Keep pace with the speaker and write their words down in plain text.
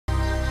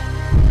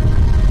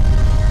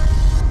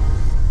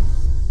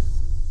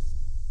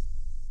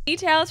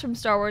Details from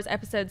Star Wars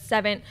Episode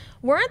 7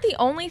 weren't the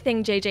only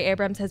thing JJ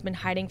Abrams has been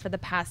hiding for the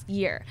past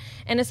year.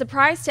 And a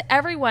surprise to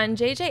everyone,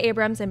 JJ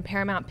Abrams and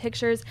Paramount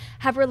Pictures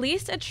have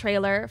released a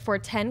trailer for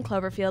 10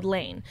 Cloverfield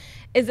Lane.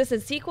 Is this a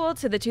sequel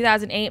to the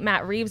 2008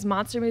 Matt Reeves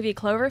monster movie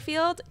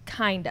Cloverfield?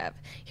 Kind of.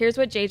 Here's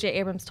what JJ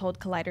Abrams told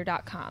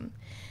Collider.com.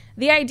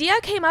 The idea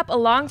came up a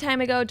long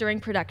time ago during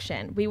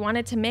production. We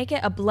wanted to make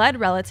it a blood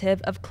relative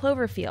of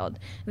Cloverfield.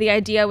 The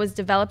idea was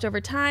developed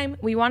over time.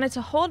 We wanted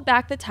to hold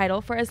back the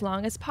title for as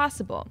long as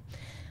possible.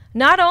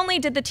 Not only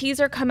did the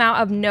teaser come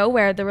out of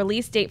nowhere, the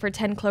release date for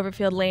 10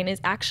 Cloverfield Lane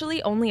is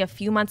actually only a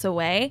few months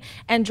away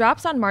and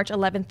drops on March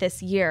 11th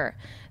this year.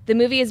 The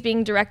movie is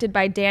being directed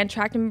by Dan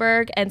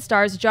Trachtenberg and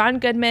stars John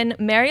Goodman,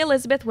 Mary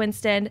Elizabeth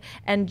Winstead,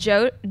 and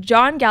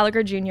John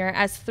Gallagher Jr.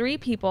 as three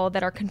people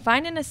that are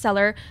confined in a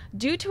cellar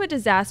due to a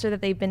disaster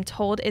that they've been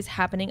told is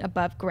happening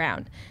above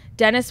ground.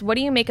 Dennis, what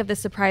do you make of this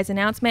surprise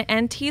announcement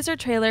and teaser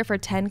trailer for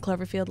 10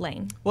 Cloverfield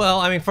Lane? Well,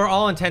 I mean, for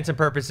all intents and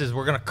purposes,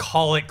 we're going to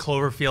call it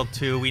Cloverfield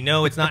 2. We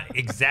know it's not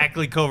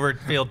exactly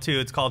Cloverfield 2.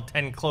 It's called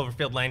 10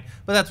 Cloverfield Lane,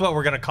 but that's what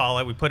we're going to call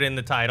it. We put it in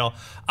the title.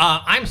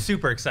 I'm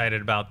super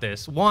excited about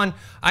this. One,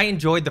 I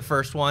enjoyed the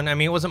first one. I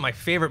mean, it wasn't my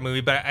favorite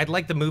movie, but I'd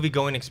like the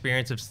movie-going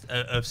experience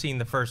of seeing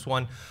the first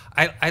one.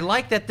 I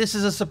like that this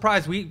is a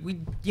surprise.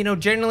 We you know,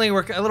 generally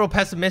we're a little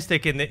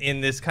pessimistic in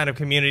this kind of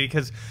community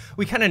because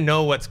we kind of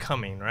know what's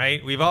coming,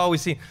 right? We've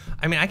always seen.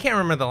 I mean, I can't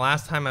remember the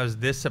last time I was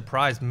this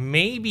surprised.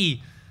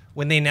 Maybe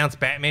when they announced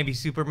Batman v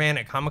Superman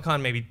at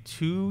Comic-Con maybe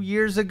 2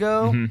 years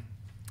ago. Mm-hmm.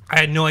 I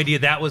had no idea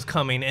that was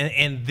coming,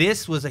 and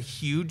this was a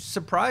huge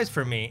surprise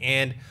for me.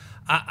 And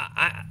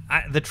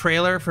the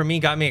trailer for me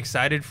got me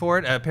excited for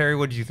it. Perry,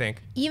 what did you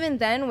think? Even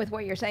then, with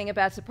what you're saying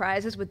about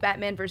surprises with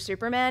Batman vs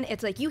Superman,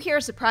 it's like you hear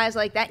a surprise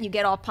like that and you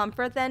get all pumped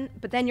for it then,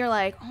 but then you're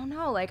like, oh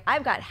no, like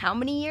I've got how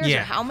many years or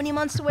how many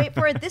months to wait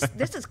for it?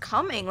 This is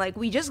coming. Like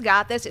we just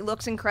got this. It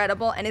looks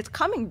incredible and it's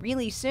coming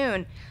really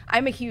soon.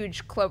 I'm a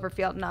huge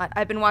Cloverfield nut.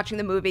 I've been watching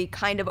the movie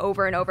kind of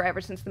over and over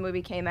ever since the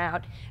movie came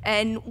out.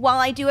 And while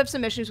I do have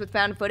some issues with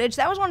found footage,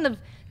 that was one of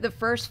the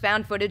first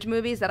found footage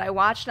movies that I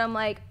watched. I'm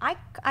like,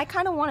 I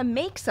kind of want to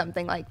make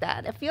something like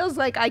that. It feels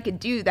like I could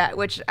do that,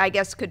 which I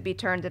guess could be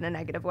turned in a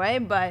negative way,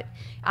 but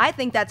I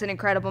think that's an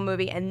incredible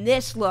movie, and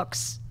this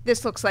looks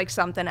like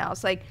something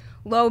else. Like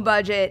low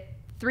budget,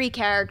 3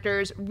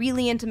 characters,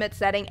 really intimate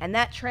setting, and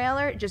that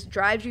trailer just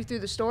drives you through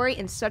the story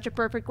in such a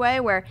perfect way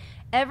where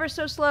ever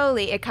so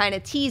slowly it kind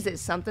of teases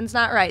something's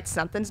not right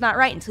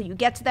until you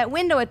get to that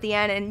window at the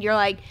end and you're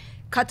like,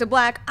 cut to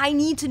black, I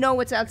need to know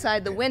what's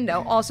outside the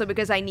window, also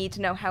because I need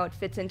to know how it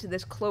fits into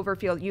this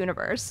Cloverfield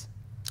universe.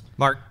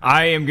 Mark?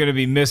 I am going to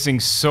be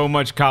missing so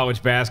much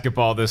college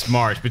basketball this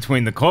March.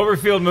 Between the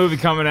Cloverfield movie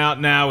coming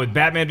out now with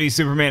Batman v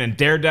Superman and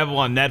Daredevil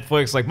on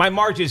Netflix, like my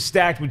March is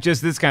stacked with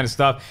just this kind of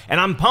stuff, and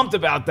I'm pumped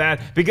about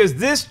that because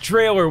this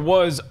trailer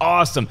was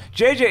awesome.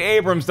 JJ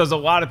Abrams does a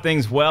lot of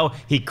things well.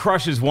 He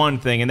crushes one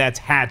thing, and that's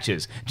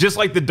hatches. Just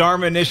like the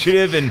Dharma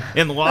Initiative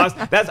in Lost,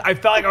 I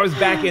felt like I was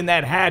back in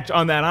that hatch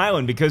on that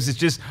island because it's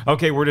just,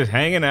 okay, we're just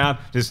hanging out,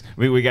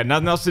 we got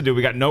nothing else to do,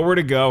 we got nowhere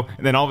to go,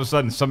 and then all of a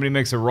sudden somebody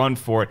makes a run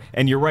for it,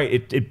 and you're right,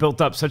 it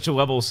built up such a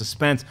level of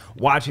suspense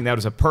watching that. It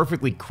was a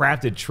perfectly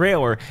crafted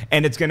trailer,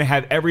 and it's going to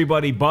have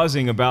everybody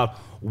buzzing about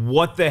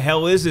what the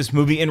hell is this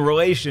movie in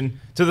relation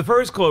to the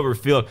first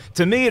Cloverfield.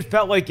 To me, it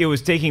felt like it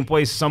was taking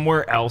place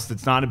somewhere else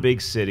that's not a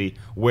big city,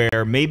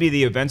 where maybe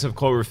the events of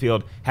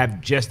Cloverfield have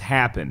just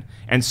happened.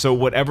 And so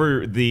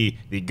whatever the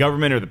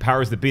government or the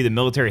powers that be, the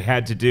military,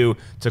 had to do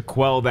to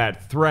quell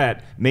that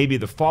threat, maybe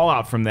the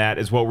fallout from that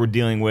is what we're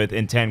dealing with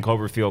in 10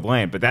 Cloverfield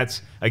Lane. But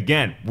that's,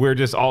 again, we're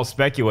just all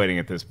speculating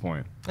at this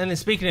point. And then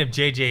speaking of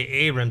JJ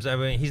Abrams, I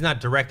mean, he's not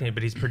directing it,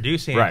 but he's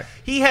producing it. Right.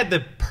 He had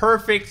the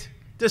perfect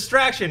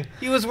distraction.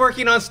 He was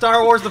working on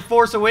Star Wars The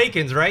Force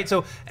Awakens, right?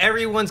 So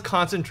everyone's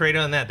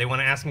concentrated on that. They want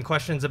to ask him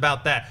questions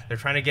about that. They're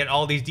trying to get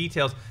all these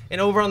details.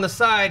 And over on the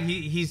side,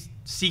 he's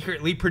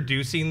secretly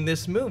producing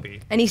this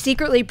movie. And he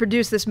secretly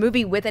produced this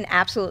movie with an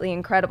absolutely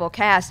incredible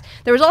cast.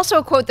 There was also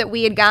a quote that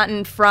we had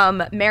gotten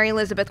from Mary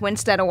Elizabeth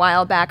Winstead a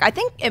while back. I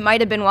think it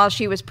might have been while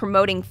she was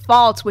promoting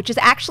Faults, which is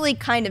actually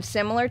kind of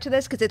similar to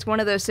this because it's one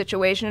of those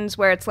situations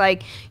where it's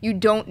like you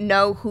don't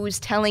know who's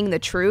telling the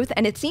truth,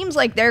 and it seems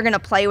like they're going to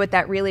play with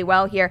that really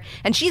well here,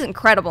 and she's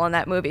incredible in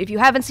that movie. If you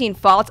haven't seen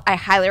Faults, I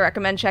highly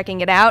recommend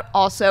checking it out,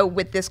 also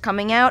with this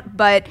coming out.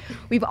 But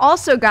we've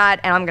also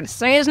got, and I'm going to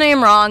say his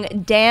name wrong,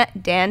 Dan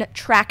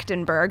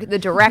Trachtenberg, the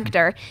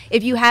director.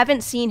 If you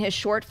haven't seen his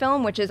short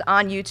film, which is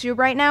on YouTube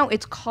right now,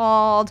 it's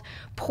called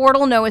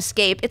Portal No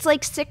Escape. It's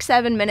like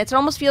 6-7 minutes. It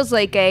almost feels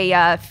like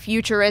a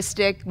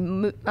futuristic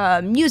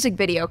music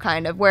video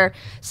kind of, where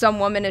some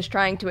woman is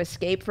trying to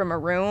escape from a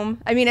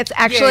room. I mean, it's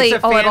actually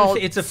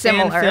it's a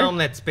fan film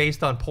that's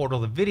based on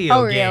Portal, the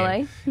video game.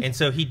 Really? And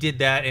so he did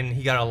that, and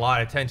he got a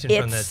lot of attention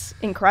from this.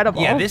 It's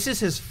incredible. Yeah, this is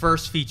his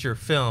first feature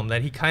film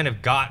that he kind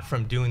of got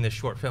from doing this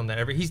short film.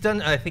 He's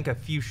done, I think, a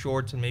few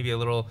shorts and maybe a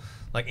little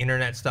like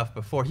internet stuff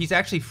before. He's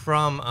actually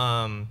from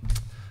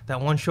that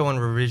one show on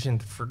Revision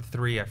for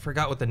 3. I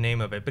forgot what the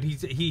name of it, but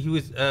he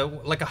was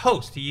like a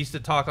host. He used to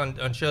talk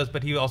on shows,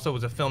 but he also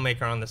was a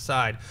filmmaker on the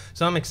side.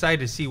 So I'm excited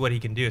to see what he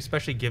can do,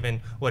 especially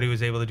given what he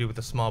was able to do with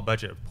a small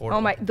budget of Portal.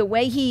 Oh my! The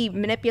way he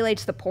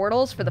manipulates the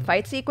portals for the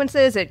fight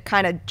sequences, it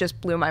kind of just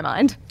blew my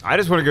mind. I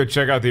just want to go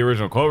check out the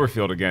original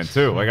Cloverfield again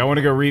too. Like I want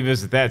to go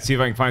revisit that, see if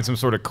I can find some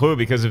sort of clue.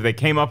 Because if they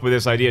came up with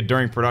this idea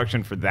during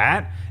production for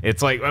that,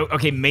 it's like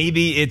okay,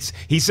 maybe it's.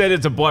 He said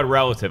it's a blood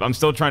relative. I'm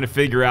still trying to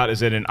figure out: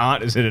 is it an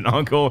aunt? Is it an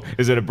uncle?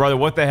 Is it a brother?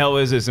 What the hell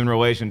is this in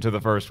relation to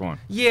the first one?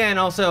 Yeah, and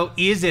also,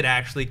 is it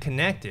actually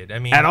connected? I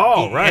mean, at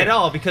all, right? At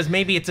all, because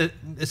maybe it's a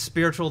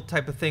spiritual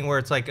type of thing where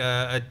it's like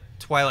a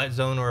Twilight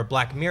Zone or a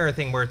Black Mirror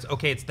thing where it's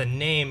okay, it's the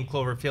name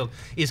Cloverfield.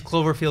 Is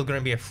Cloverfield going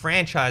to be a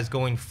franchise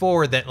going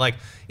forward that like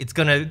it's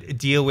going to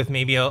deal with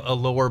maybe a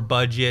lower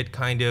budget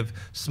kind of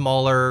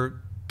smaller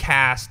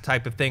cast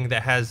type of thing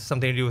that has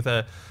something to do with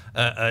a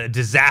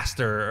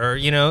disaster, or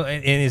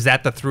and is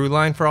that the through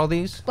line for all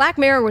these? Black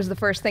Mirror was the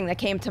first thing that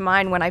came to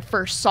mind when I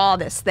first saw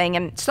this thing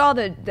and saw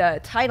the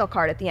title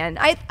card at the end.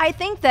 I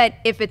think that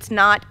if it's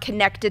not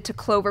connected to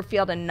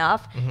Cloverfield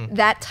enough,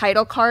 that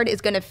title card is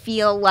going to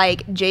feel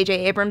like JJ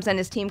Abrams and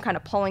his team kind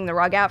of pulling the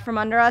rug out from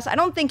under us. I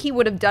don't think he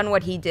would have done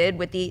what he did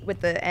with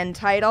the end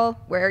title,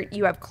 where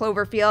you have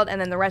Cloverfield and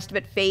then the rest of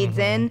it fades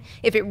in,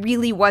 if it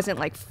really wasn't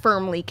like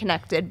firmly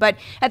connected. But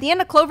at the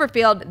end of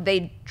Cloverfield,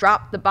 they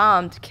dropped the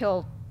bomb to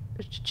kill.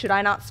 Should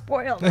I not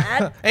spoil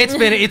that?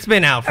 It's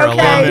been out for a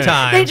long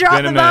time. They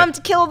dropped the bomb to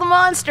kill the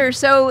monster,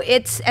 so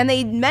and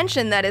they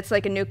mentioned that it's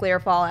like a nuclear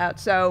fallout.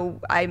 So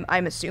I'm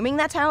assuming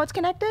that's how it's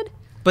connected.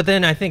 But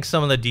then I think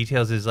some of the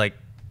details is like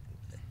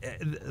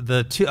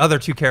the other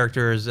two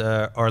characters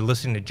are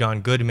listening to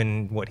John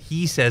Goodman, what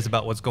he says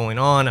about what's going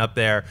on up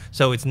there.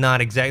 So it's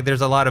not exact.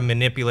 There's a lot of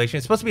manipulation.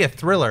 It's supposed to be a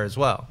thriller as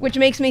well. Which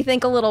makes me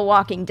think a little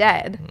Walking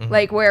Dead,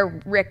 like where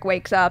Rick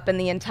wakes up and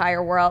the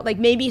entire world. Like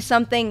maybe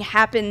something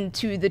happened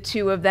to the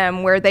two of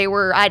them where they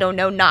were, I don't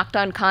know, knocked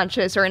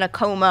unconscious or in a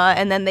coma,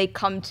 and then they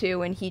come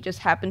to and he just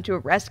happened to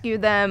rescue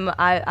them.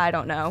 I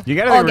don't know. You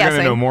gotta think we're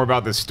gonna know more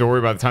about this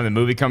story by the time the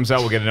movie comes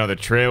out. We'll get another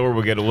trailer.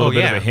 We'll get a little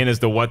bit of a hint as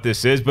to what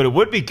this is. But it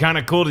would be kind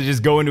of cool to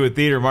just go into a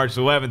theater March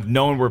 11th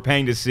knowing we're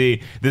paying to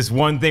see this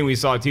one thing we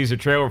saw a teaser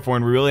trailer for,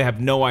 and we really have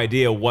no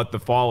idea what the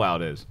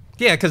fallout is.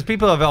 Yeah, because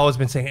people have always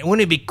been saying,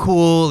 wouldn't it be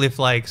cool if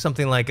like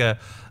something like a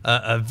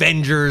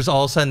Avengers,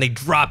 all of a sudden they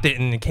dropped it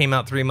and it came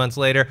out 3 months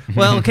later?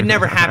 Well, it could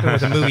never happen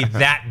with a movie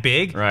that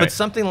big, but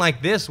something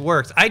like this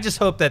works. I just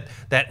hope that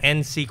that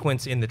end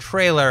sequence in the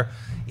trailer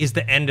is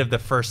the end of the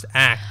first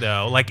act,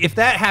 though. Like if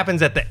that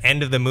happens at the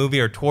end of the movie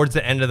or towards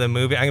the end of the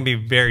movie, I'm gonna be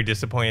very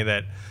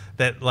disappointed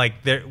that like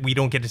we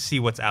don't get to see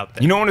what's out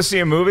there. You don't want to see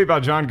a movie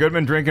about John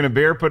Goodman drinking a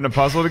beer, putting a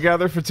puzzle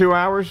together for 2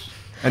 hours,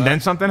 and then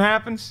something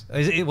happens?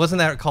 Wasn't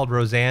that called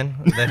Roseanne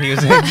that he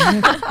was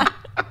in?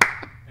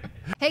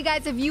 Hey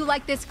guys, if you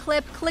like this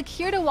clip, click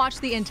here to watch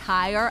the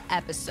entire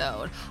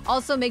episode.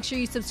 Also, make sure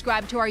you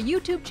subscribe to our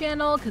YouTube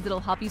channel because it'll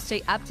help you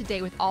stay up to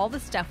date with all the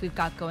stuff we've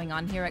got going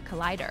on here at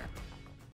Collider.